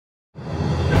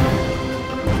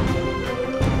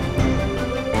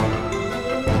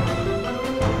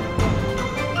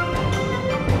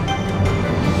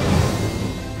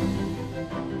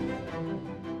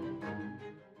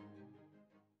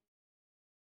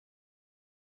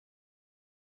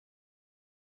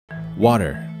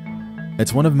Water.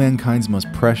 It's one of mankind's most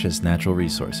precious natural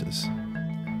resources.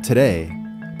 Today,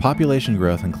 population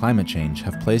growth and climate change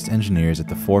have placed engineers at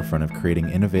the forefront of creating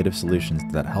innovative solutions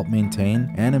that help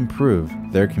maintain and improve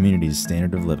their community's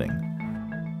standard of living.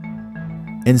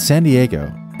 In San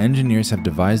Diego, engineers have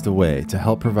devised a way to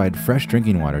help provide fresh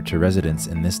drinking water to residents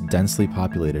in this densely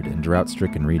populated and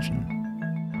drought-stricken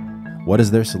region. What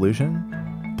is their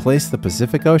solution? Place the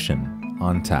Pacific Ocean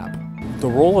on tap. The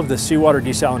role of the seawater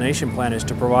desalination plant is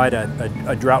to provide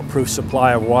a drought-proof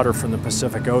supply of water from the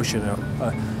Pacific Ocean,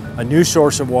 a new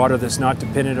source of water that's not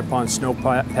dependent upon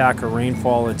snowpack or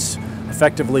rainfall. It's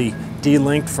effectively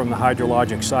delinked from the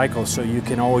hydrologic cycle, so you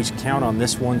can always count on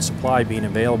this one supply being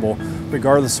available,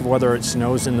 regardless of whether it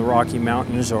snows in the Rocky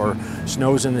Mountains or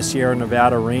snows in the Sierra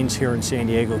Nevada, rains here in San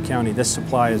Diego County. This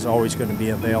supply is always going to be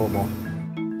available.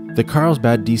 The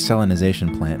Carlsbad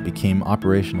desalination plant became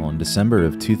operational in December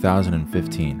of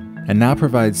 2015 and now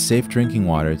provides safe drinking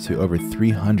water to over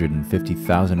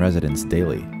 350,000 residents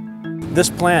daily. This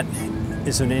plant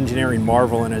is an engineering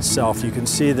marvel in itself. You can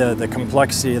see the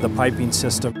complexity of the piping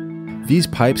system. These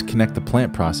pipes connect the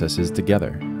plant processes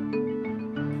together.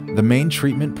 The main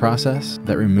treatment process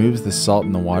that removes the salt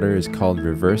in the water is called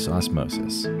reverse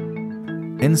osmosis.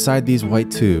 Inside these white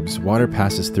tubes, water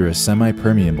passes through a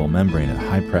semi-permeable membrane at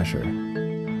high pressure.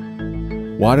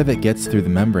 Water that gets through the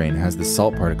membrane has the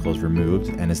salt particles removed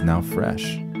and is now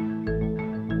fresh.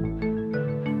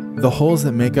 The holes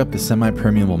that make up the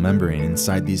semi-permeable membrane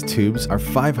inside these tubes are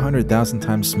 500,000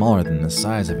 times smaller than the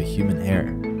size of a human hair.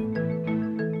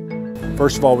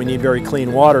 First of all, we need very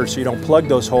clean water so you don't plug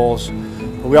those holes.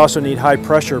 But we also need high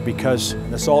pressure because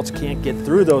the salts can't get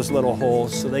through those little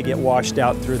holes, so they get washed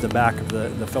out through the back of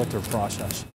the filter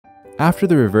process. After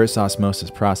the reverse osmosis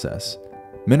process,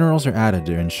 minerals are added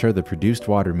to ensure the produced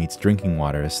water meets drinking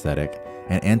water aesthetic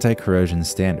and anti-corrosion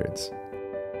standards.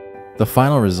 The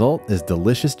final result is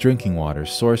delicious drinking water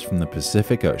sourced from the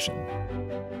Pacific Ocean.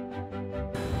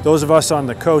 Those of us on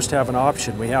the coast have an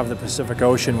option. We have the Pacific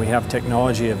Ocean, we have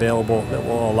technology available that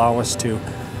will allow us to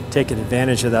take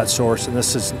advantage of that source, and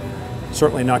this is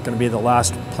certainly not going to be the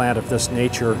last plant of this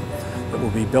nature that will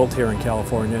be built here in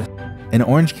California. In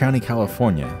Orange County,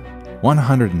 California,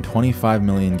 125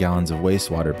 million gallons of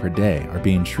wastewater per day are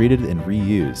being treated and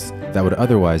reused that would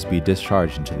otherwise be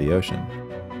discharged into the ocean.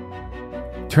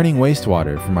 Turning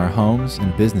wastewater from our homes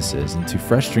and businesses into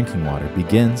fresh drinking water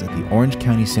begins at the Orange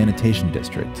County Sanitation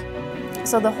District.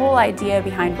 So the whole idea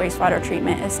behind wastewater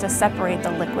treatment is to separate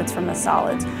the liquids from the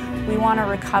solids. We want to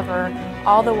recover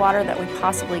all the water that we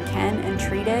possibly can and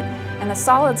treat it, and the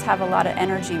solids have a lot of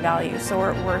energy value, so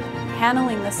we're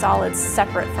handling the solids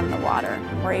separate from the water.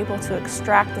 We're able to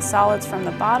extract the solids from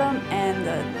the bottom and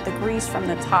the grease from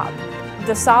the top.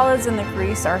 The solids and the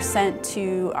grease are sent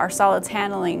to our solids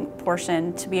handling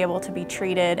portion to be able to be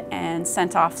treated and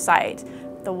sent off site.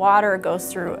 The water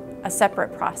goes through a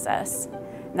separate process.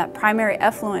 And that primary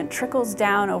effluent trickles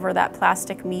down over that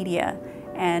plastic media,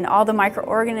 and all the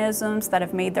microorganisms that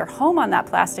have made their home on that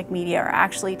plastic media are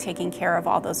actually taking care of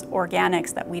all those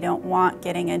organics that we don't want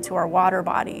getting into our water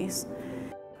bodies.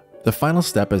 The final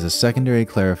step is a secondary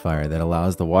clarifier that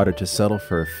allows the water to settle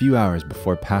for a few hours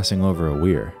before passing over a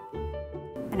weir.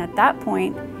 And at that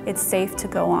point, it's safe to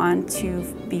go on to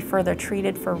be further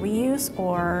treated for reuse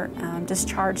or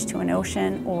discharged to an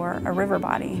ocean or a river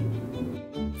body.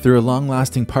 Through a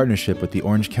long-lasting partnership with the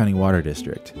Orange County Water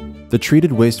District, the treated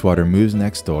wastewater moves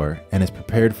next door and is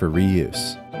prepared for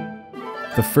reuse.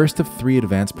 The first of 3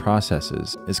 advanced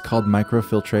processes is called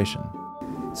microfiltration.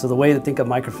 So the way to think of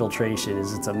microfiltration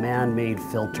is it's a man-made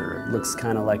filter. It looks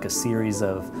kind of like a series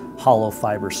of hollow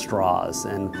fiber straws,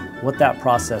 and what that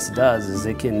process does is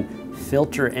it can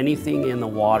filter anything in the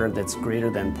water that's greater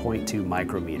than 0.2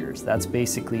 micrometers. That's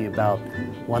basically about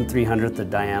 1/300th the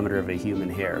diameter of a human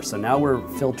hair. So now we're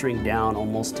filtering down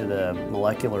almost to the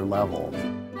molecular level.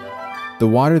 The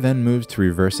water then moves to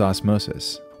reverse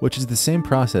osmosis, which is the same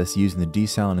process used in the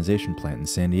desalination plant in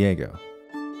San Diego.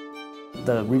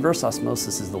 The reverse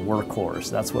osmosis is the workhorse.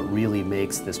 That's what really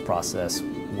makes this process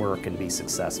work and be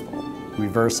successful.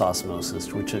 Reverse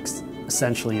osmosis, which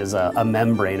essentially is a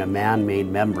membrane, a man-made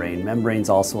membrane. Membranes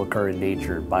also occur in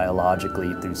nature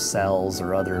biologically through cells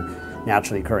or other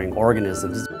naturally occurring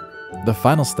organisms. The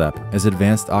final step is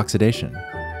advanced oxidation.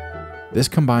 This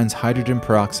combines hydrogen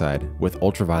peroxide with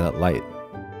ultraviolet light.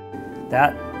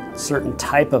 That certain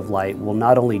type of light will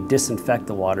not only disinfect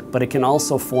the water, but it can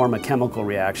also form a chemical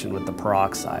reaction with the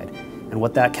peroxide. And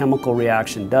what that chemical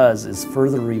reaction does is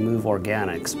further remove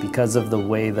organics because of the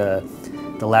way the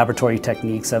The laboratory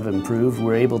techniques have improved.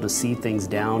 We're able to see things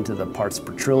down to the parts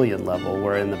per trillion level,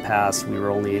 where in the past we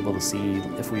were only able to see,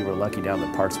 if we were lucky, down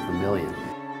to parts per million.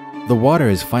 The water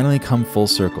has finally come full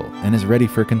circle and is ready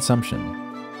for consumption.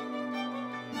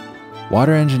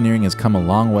 Water engineering has come a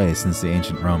long way since the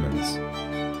ancient Romans.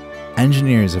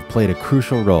 Engineers have played a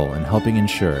crucial role in helping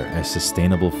ensure a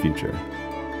sustainable future.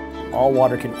 All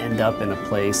water can end up in a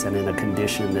place and in a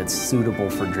condition that's suitable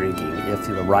for drinking if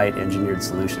the right engineered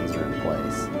solutions are in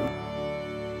place.